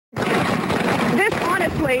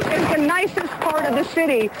honestly, is the nicest part of the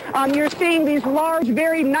city. You're seeing these large,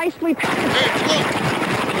 very nicely packaged... Hey, look!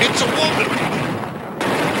 It's a woman!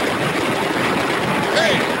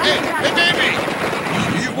 Hey, baby!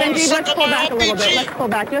 You want to Benji, suck let's on pull my back a little bit. RPG? Let's pull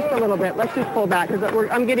back just a little bit. Let's just pull back because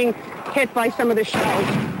I'm getting hit by some of the shells.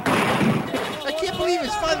 I can't believe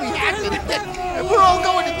it's finally happening. We're all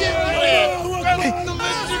going to Disneyland.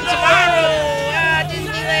 Tomorrow!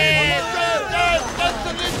 Disneyland! That's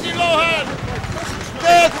the Lindsay Lohan!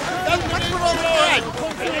 That's the Lindsay Lohan!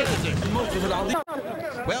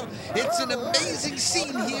 Well, it's an amazing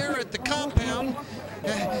scene here at the compound.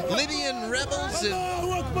 Libyan rebels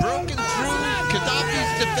have broken through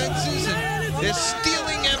Gaddafi's defenses and they're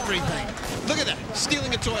stealing everything. Look at that,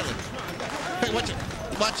 stealing a toilet. Hey, watch it.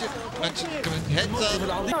 Watch it. Watch it. Come on. Heads up.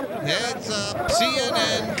 Heads up.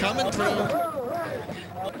 CNN coming through.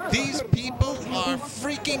 These people are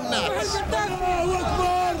freaking nuts.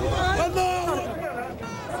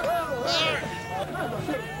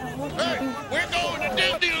 Hey, we're going to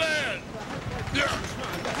Disneyland. Yeah.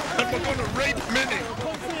 And we're going to rape Minnie.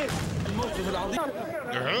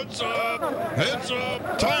 Heads up. Heads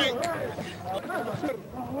up. Tank.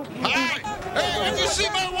 Hi. Hey, if you see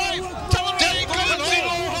my wife, tell her I'm going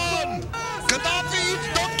home. Gaddafi,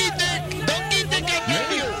 donkey dick, I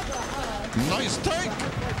gave you. Nice tank.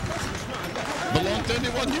 Belong to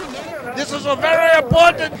anyone you know. This is a very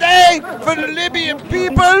important day for the Libyan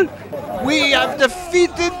people. We have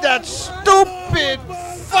defeated that stupid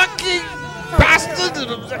fucking bastard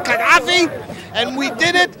Gaddafi, and we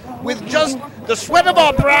did it with just the sweat of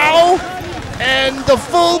our brow and the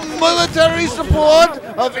full military support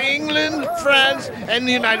of England, France, and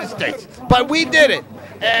the United States. But we did it.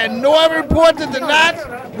 And no more important than that,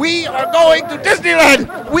 we are going to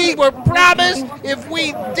Disneyland. We were promised if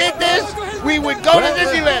we did this, we would go to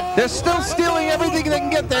Disneyland. They're still stealing everything they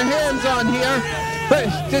can get their hands on here. But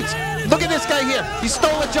look at this guy here. He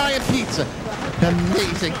stole a giant pizza.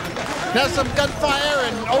 Amazing. Now some gunfire,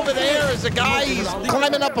 and over there is a guy. He's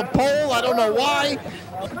climbing up a pole. I don't know why.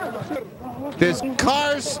 There's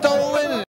cars stolen.